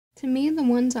To me, the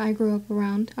ones I grew up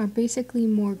around are basically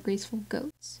more graceful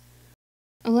goats.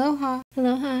 Aloha!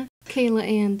 Aloha! Caila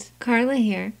and Carla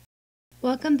here.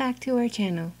 Welcome back to our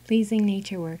channel, Pleasing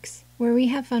Nature Works, where we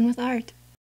have fun with art.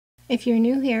 If you're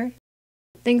new here,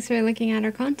 thanks for looking at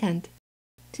our content.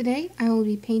 Today I will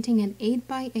be painting an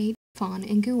 8x8 fawn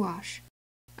in gouache.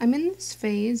 I'm in this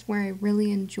phase where I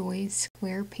really enjoy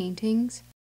square paintings,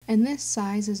 and this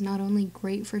size is not only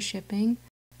great for shipping,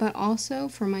 but also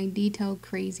for my detailed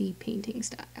crazy painting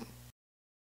style.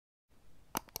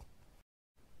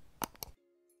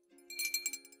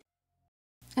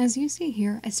 As you see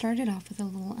here, I started off with a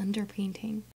little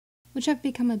underpainting, which I've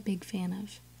become a big fan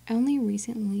of. I only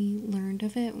recently learned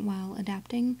of it while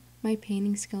adapting my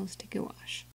painting skills to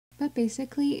gouache. But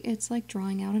basically, it's like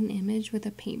drawing out an image with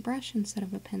a paintbrush instead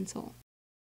of a pencil.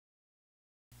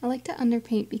 I like to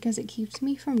underpaint because it keeps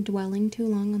me from dwelling too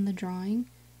long on the drawing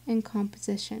and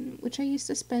composition, which I used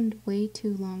to spend way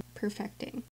too long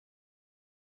perfecting.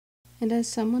 And as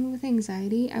someone with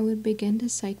anxiety, I would begin to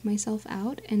psych myself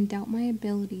out and doubt my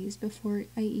abilities before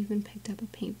I even picked up a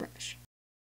paintbrush.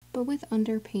 But with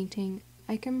underpainting,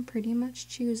 I can pretty much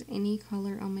choose any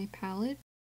color on my palette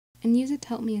and use it to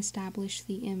help me establish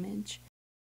the image,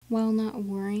 while not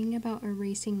worrying about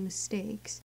erasing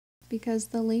mistakes, because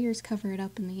the layers cover it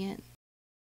up in the end.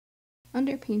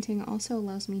 Underpainting also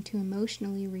allows me to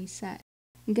emotionally reset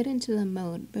and get into the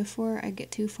mode before I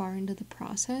get too far into the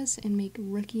process and make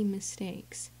rookie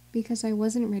mistakes, because I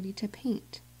wasn't ready to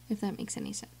paint, if that makes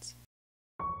any sense.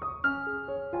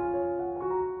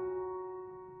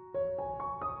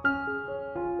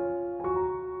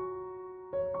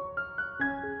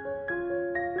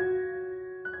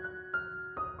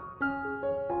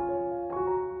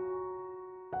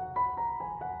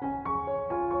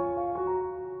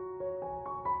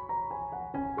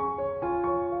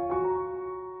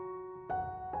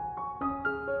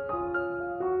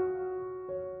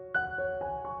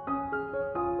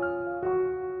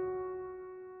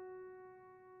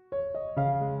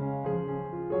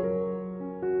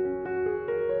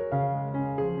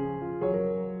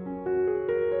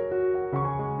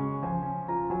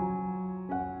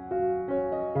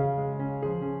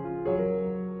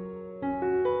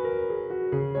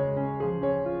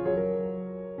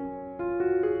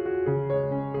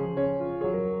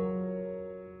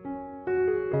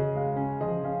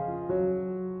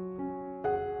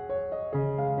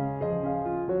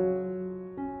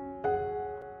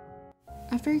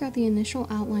 After I got the initial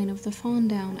outline of the fawn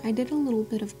down, I did a little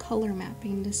bit of color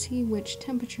mapping to see which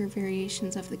temperature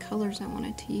variations of the colors I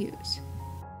wanted to use.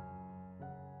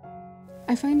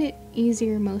 I find it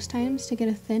easier most times to get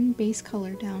a thin base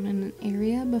color down in an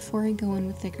area before I go in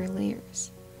with thicker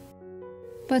layers.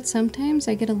 But sometimes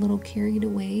I get a little carried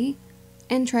away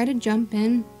and try to jump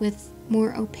in with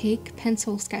more opaque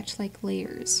pencil sketch-like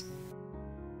layers,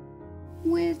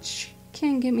 which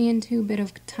can get me into a bit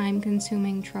of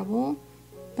time-consuming trouble,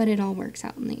 but it all works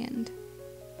out in the end.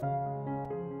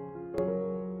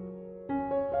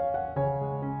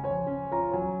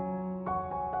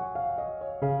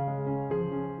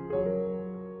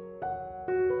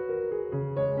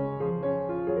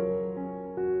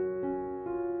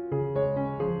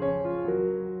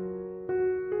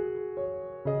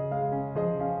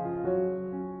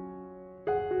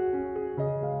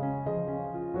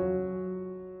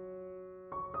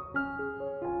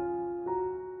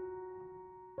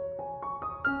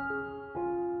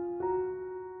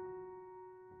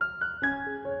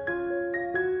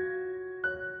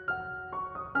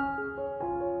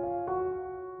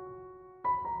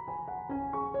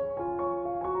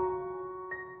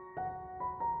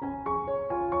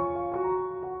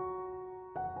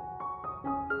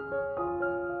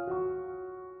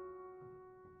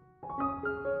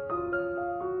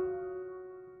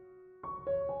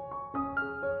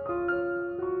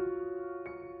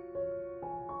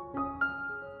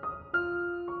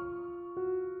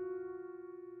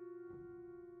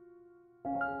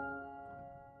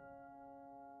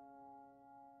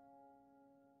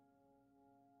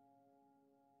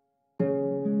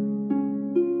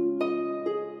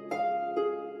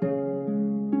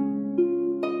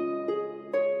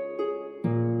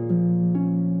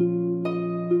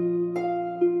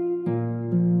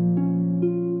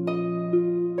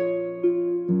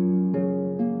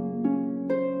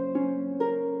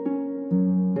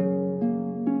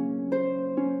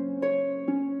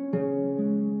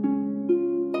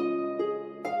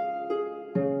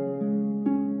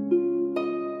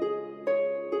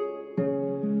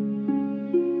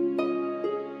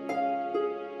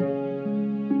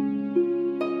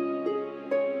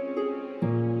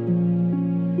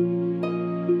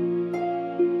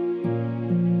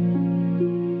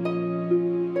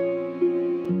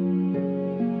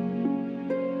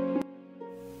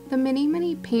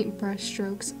 many paintbrush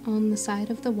strokes on the side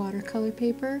of the watercolor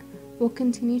paper will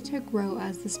continue to grow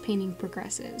as this painting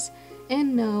progresses.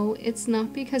 And no, it's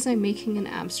not because I'm making an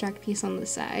abstract piece on the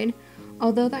side,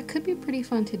 although that could be pretty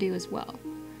fun to do as well.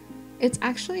 It's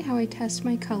actually how I test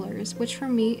my colors, which for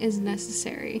me is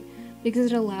necessary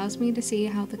because it allows me to see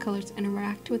how the colors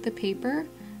interact with the paper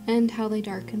and how they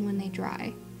darken when they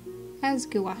dry, as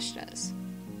gouache does.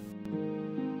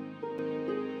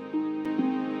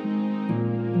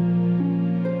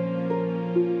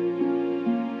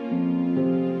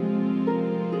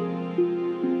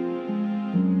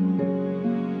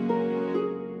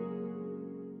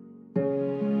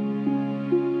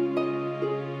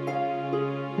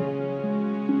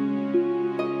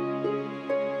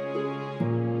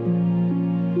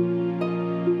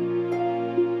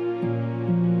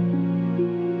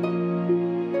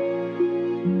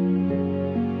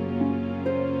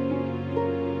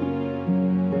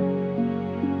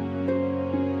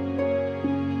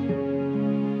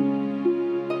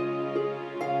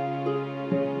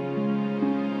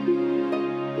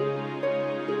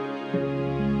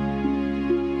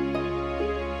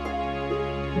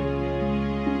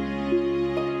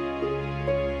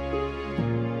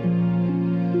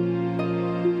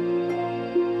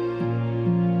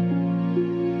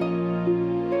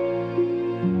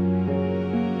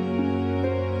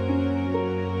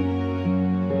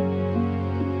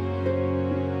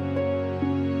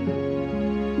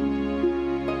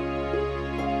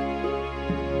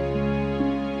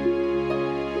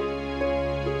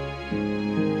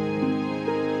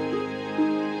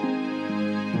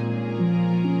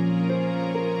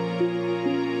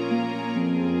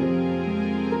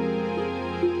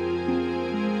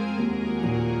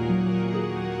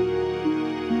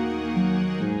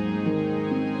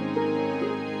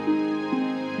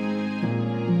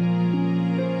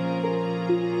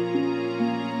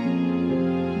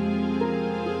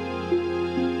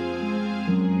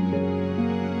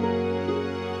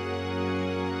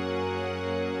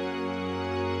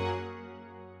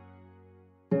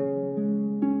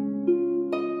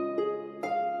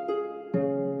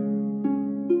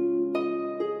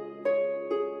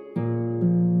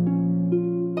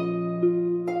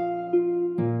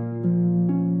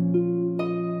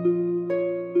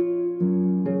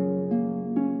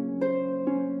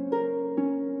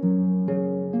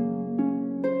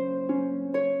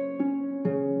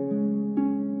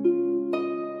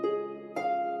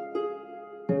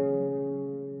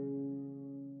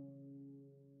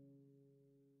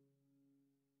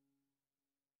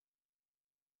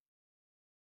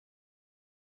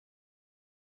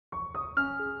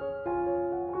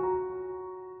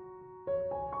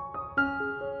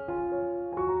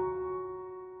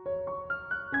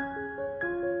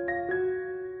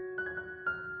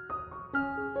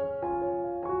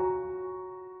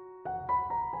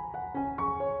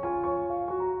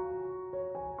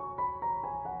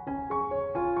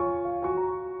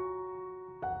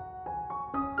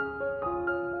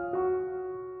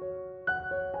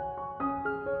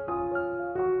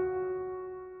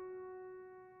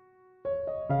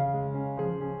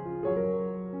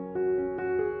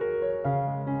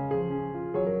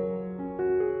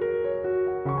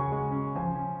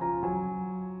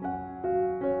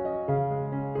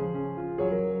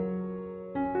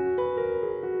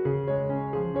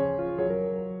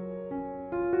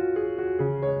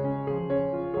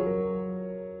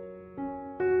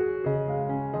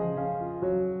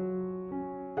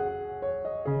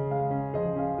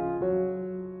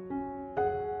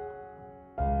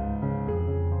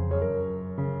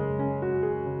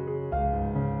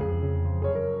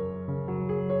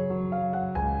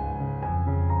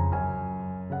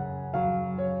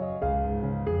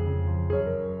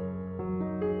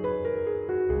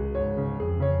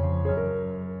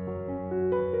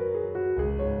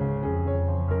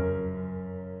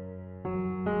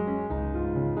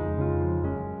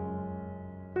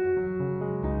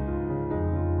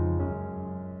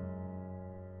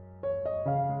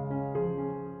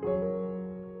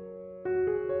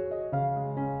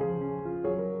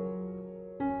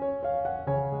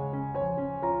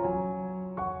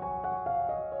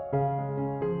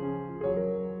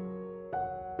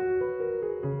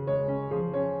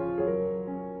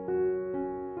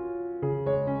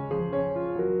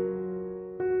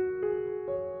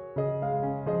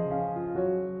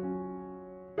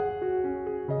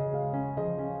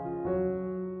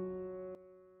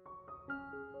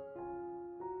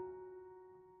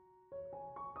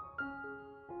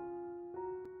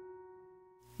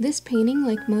 This painting,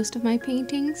 like most of my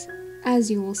paintings,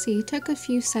 as you will see, took a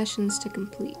few sessions to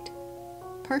complete.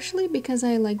 partially because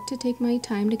I like to take my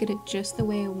time to get it just the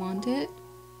way I want it.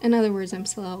 In other words, I'm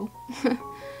slow.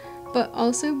 But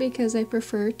also because I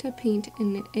prefer to paint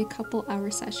in a couple hour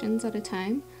sessions at a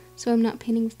time, so I'm not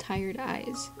painting with tired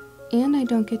eyes. And I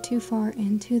don't get too far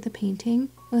into the painting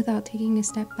without taking a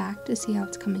step back to see how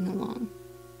it's coming along.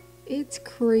 It's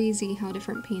crazy how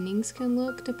different paintings can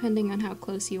look depending on how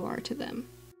close you are to them.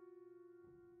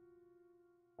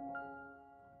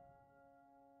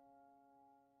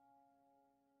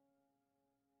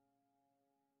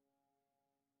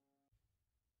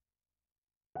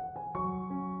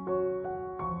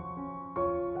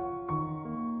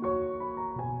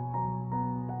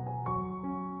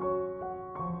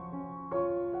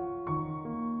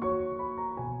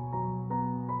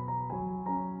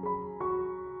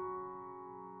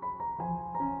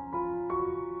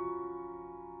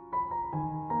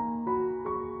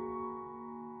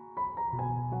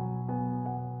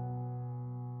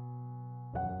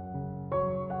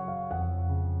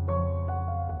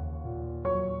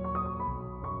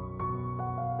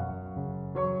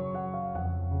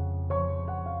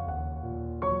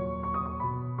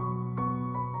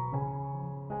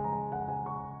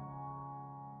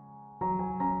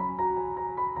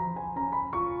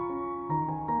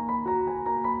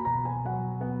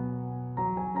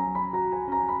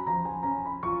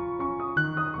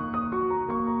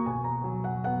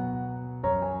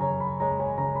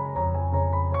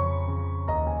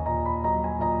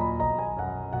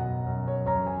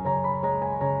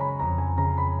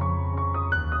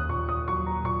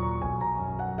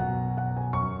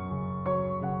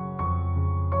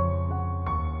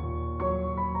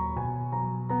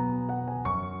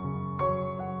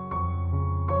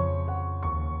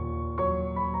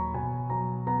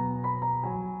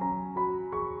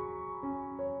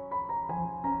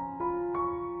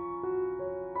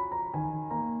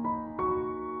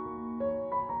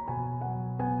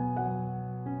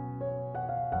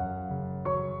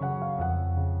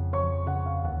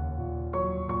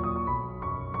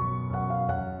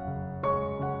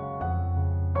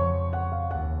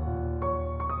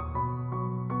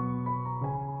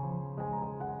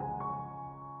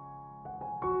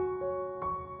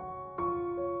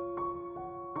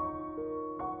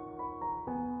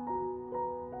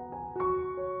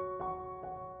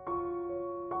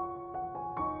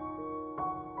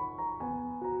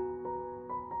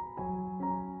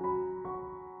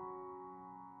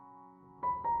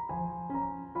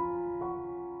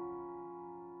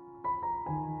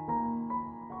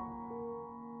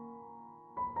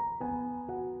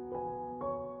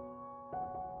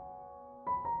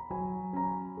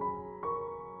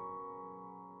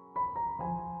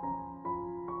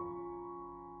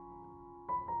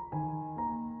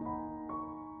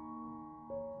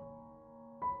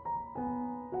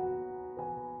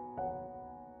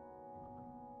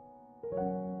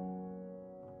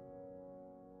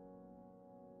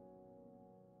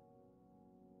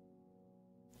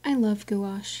 I love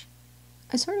gouache.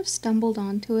 I sort of stumbled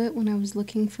onto it when I was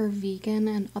looking for vegan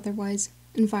and otherwise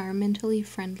environmentally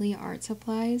friendly art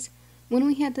supplies when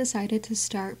we had decided to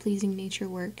start Pleasing Nature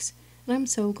Works, and I'm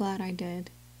so glad I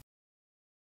did.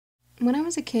 When I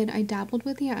was a kid, I dabbled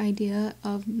with the idea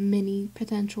of many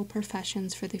potential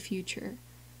professions for the future.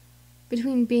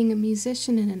 Between being a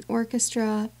musician in an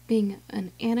orchestra, being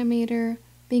an animator,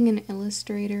 being an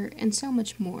illustrator, and so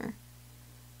much more.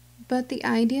 But the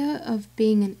idea of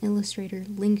being an illustrator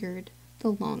lingered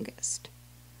the longest.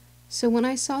 So when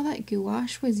I saw that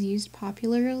gouache was used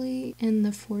popularly in the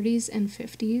 40s and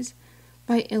 50s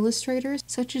by illustrators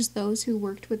such as those who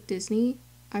worked with Disney,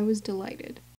 I was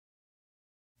delighted.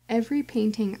 Every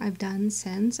painting I've done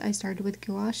since I started with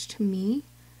gouache, to me,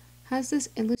 has this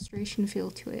illustration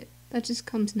feel to it that just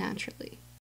comes naturally.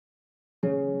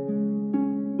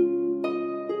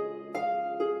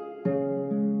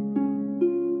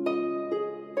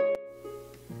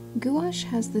 Gouache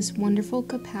has this wonderful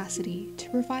capacity to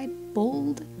provide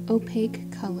bold,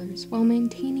 opaque colors while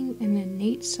maintaining an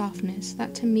innate softness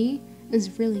that to me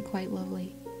is really quite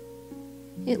lovely.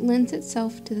 It lends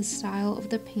itself to the style of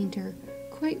the painter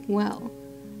quite well,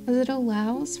 as it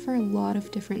allows for a lot of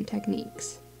different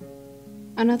techniques.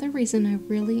 Another reason I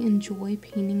really enjoy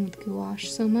painting with gouache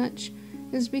so much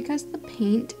is because the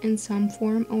paint in some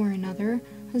form or another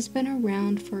has been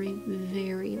around for a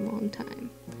very long time.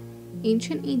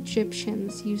 Ancient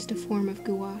Egyptians used a form of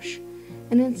gouache,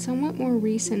 and in somewhat more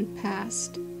recent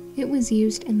past, it was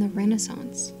used in the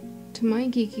Renaissance. To my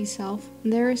geeky self,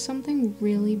 there is something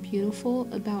really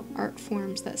beautiful about art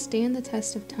forms that stand the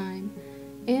test of time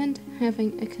and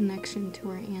having a connection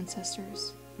to our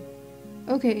ancestors.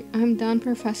 Okay, I'm done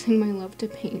professing my love to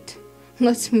paint.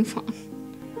 Let's move on.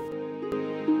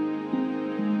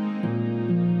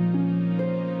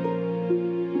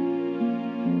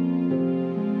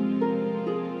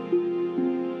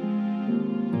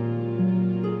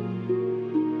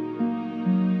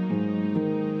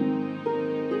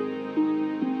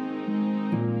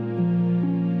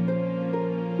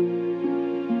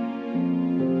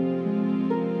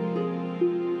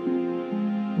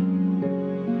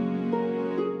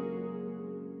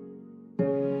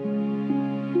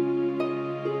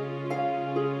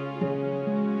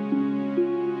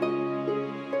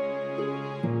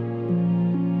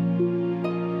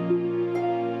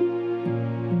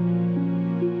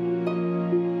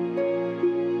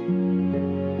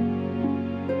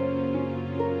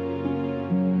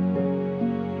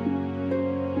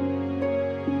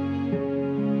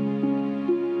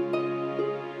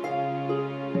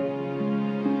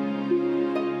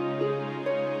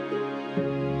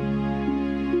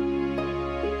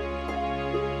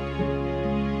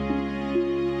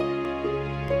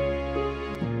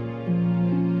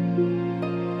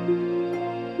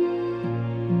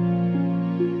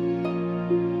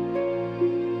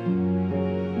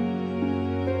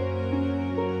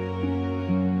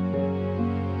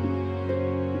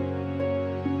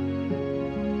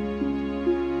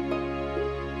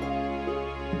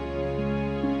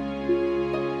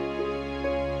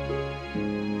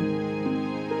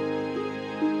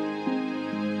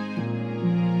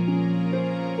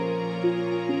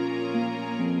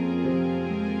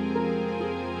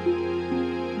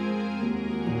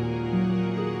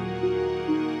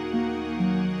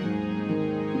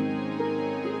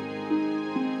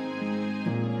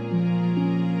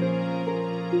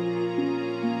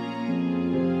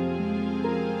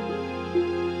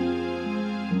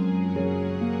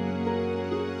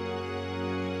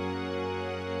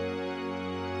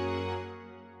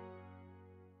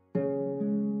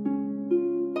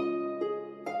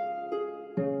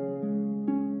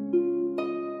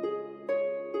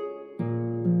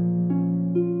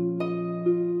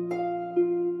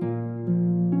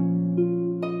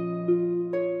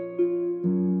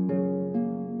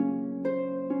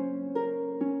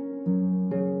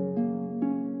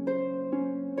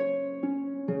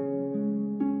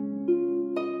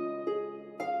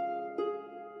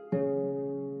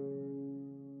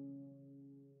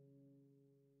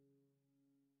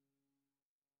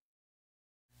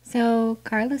 So,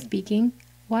 Carla speaking,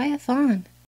 why a fawn?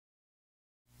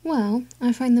 Well,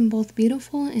 I find them both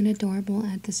beautiful and adorable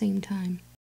at the same time.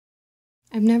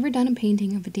 I've never done a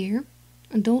painting of a deer,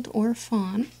 adult or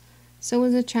fawn, so it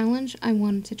was a challenge I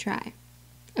wanted to try.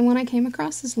 And when I came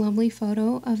across this lovely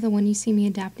photo of the one you see me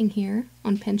adapting here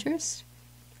on Pinterest,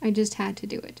 I just had to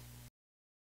do it.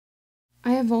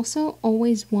 I have also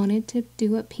always wanted to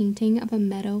do a painting of a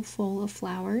meadow full of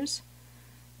flowers,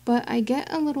 but I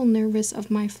get a little nervous of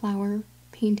my flower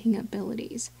painting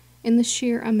abilities and the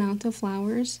sheer amount of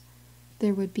flowers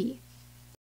there would be.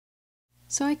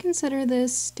 So I consider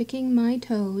this sticking my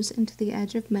toes into the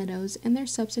edge of meadows and their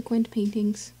subsequent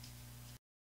paintings.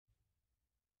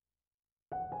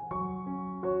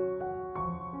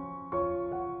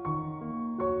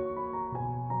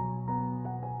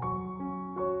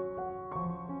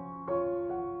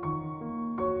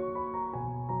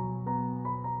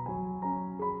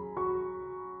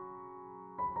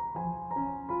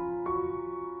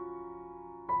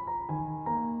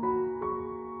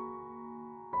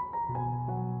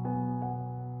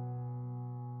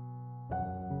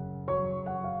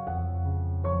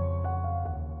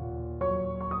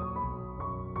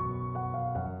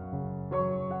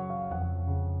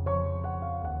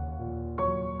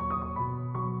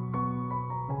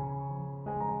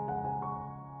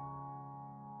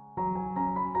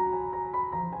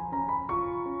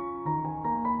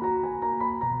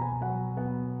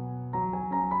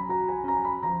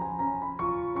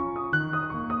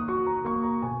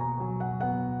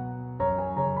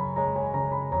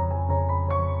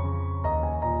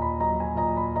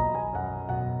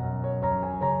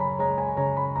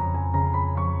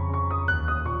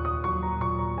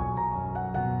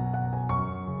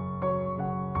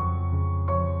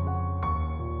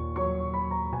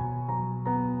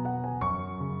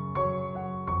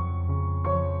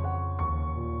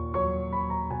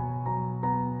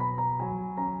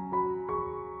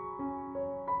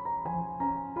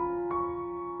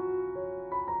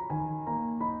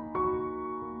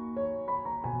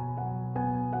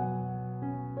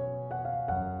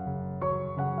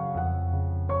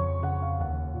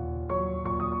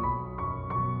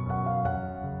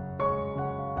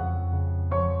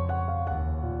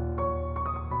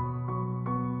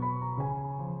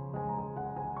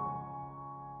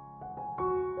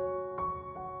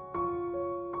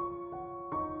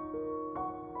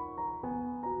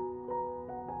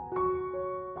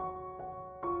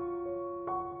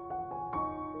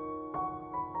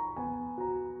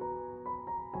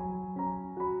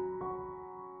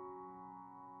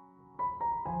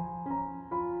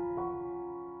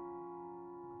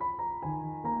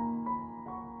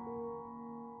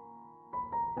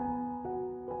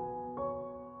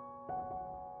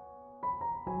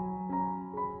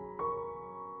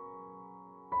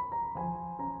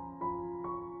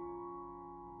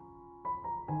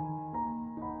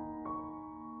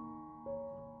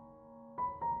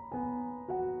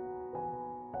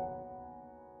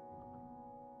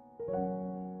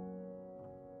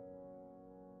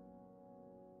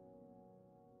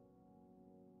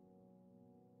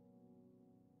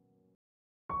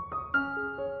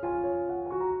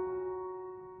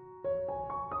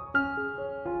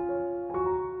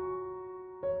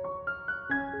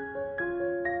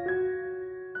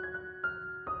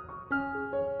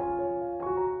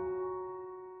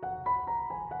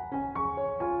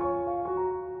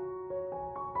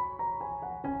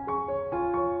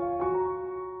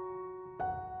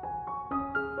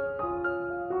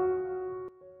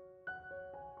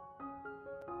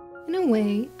 In a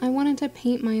way, I wanted to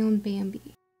paint my own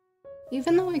Bambi.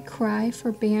 Even though I cry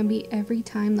for Bambi every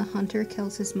time the hunter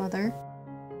kills his mother,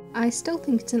 I still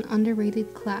think it's an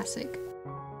underrated classic.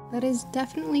 That is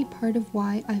definitely part of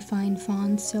why I find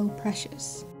fawns so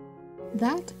precious.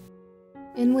 That,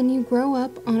 and when you grow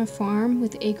up on a farm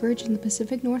with acreage in the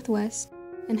Pacific Northwest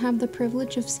and have the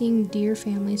privilege of seeing deer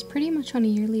families pretty much on a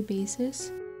yearly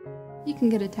basis, you can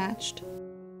get attached.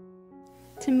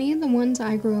 To me, the ones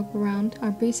I grew up around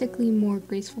are basically more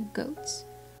graceful goats.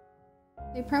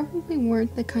 They probably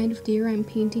weren't the kind of deer I'm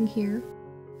painting here.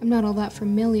 I'm not all that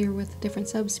familiar with the different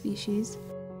subspecies.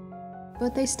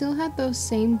 But they still had those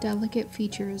same delicate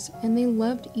features, and they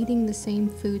loved eating the same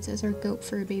foods as our goat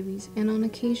fur babies, and on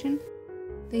occasion,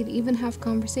 they'd even have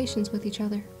conversations with each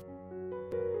other.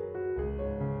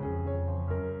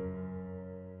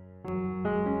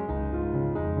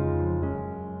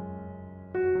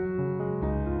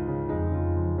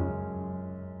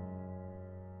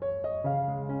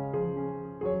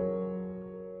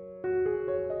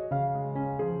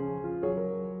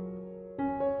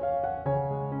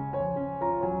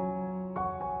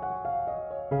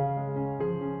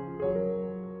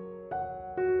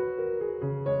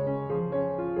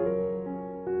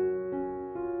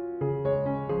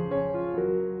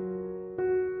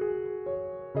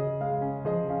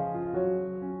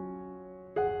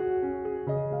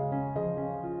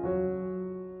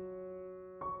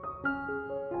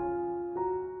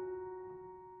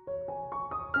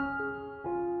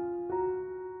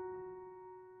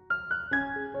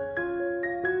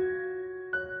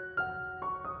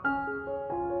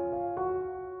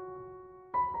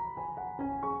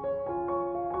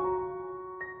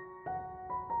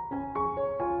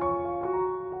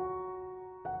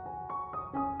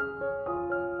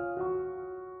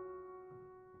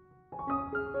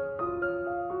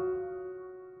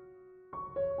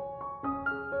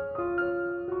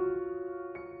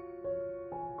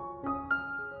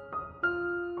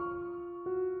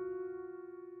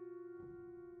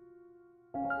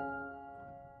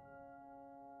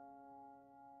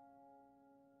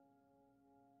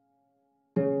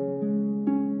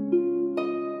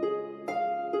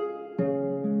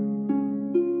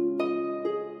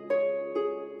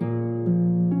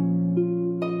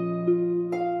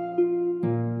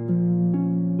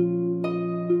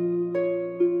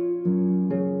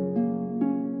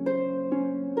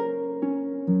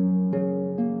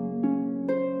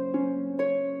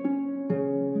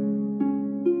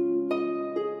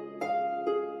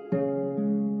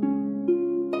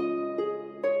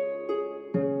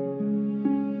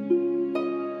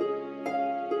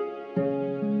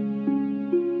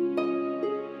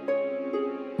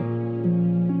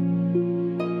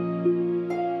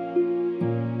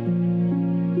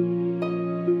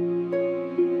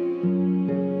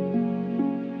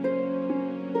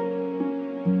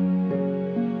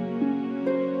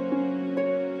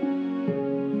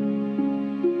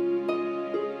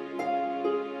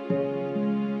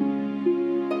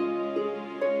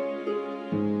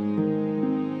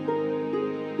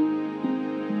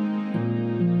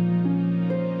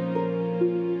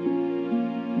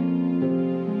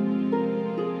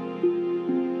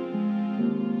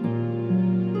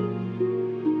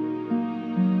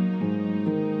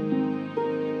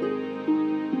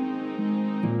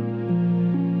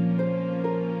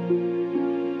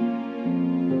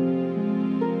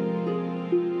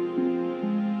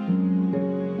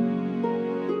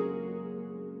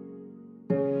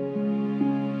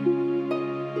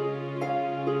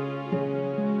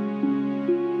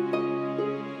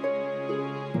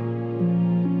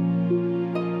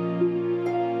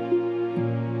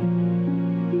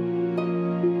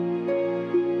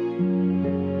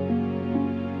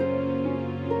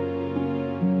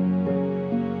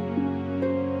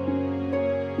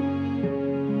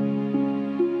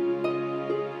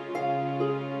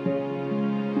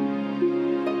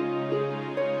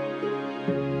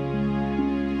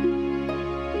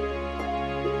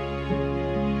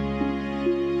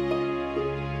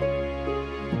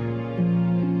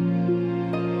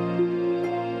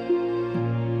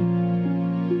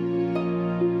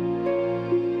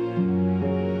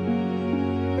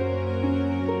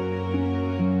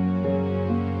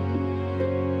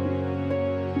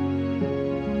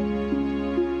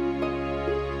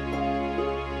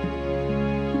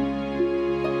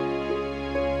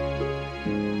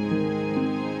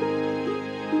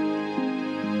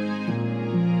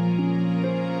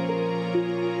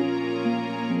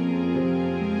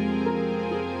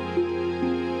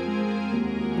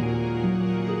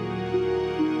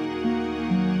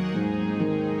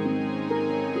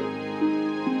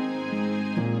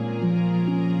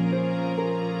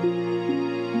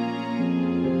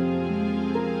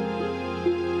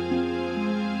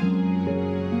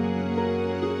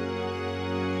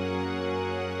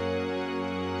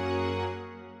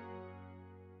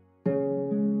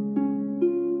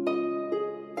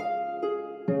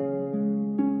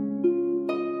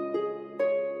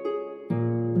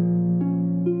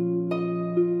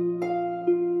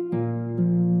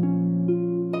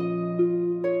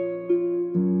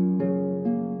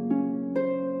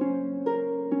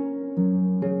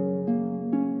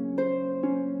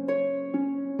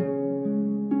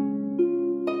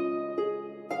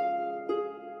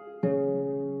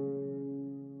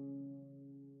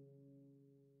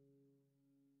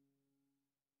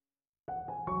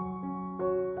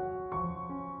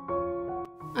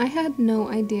 had no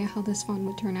idea how this fawn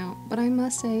would turn out, but I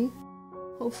must say,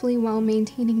 hopefully while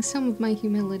maintaining some of my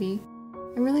humility,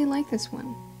 I really like this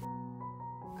one.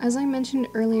 As I mentioned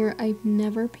earlier, I've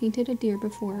never painted a deer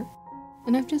before,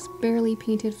 and I've just barely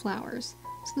painted flowers,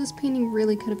 so this painting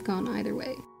really could have gone either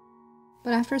way.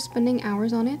 But after spending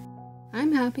hours on it,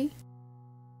 I'm happy.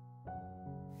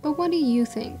 But what do you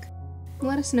think?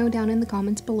 Let us know down in the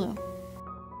comments below.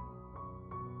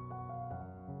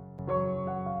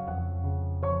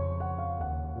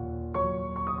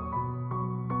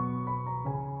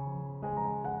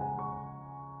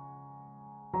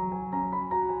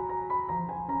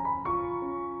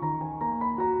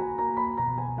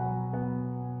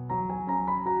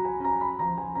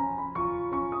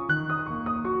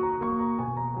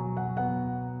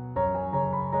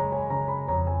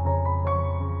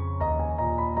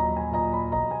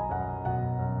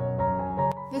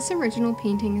 This original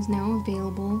painting is now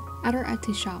available at our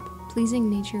Etsy shop, Pleasing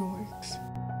Nature Works.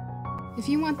 If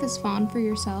you want this fawn for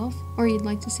yourself, or you'd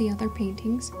like to see other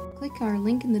paintings, click our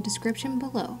link in the description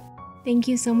below. Thank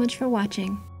you so much for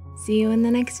watching. See you in the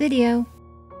next video.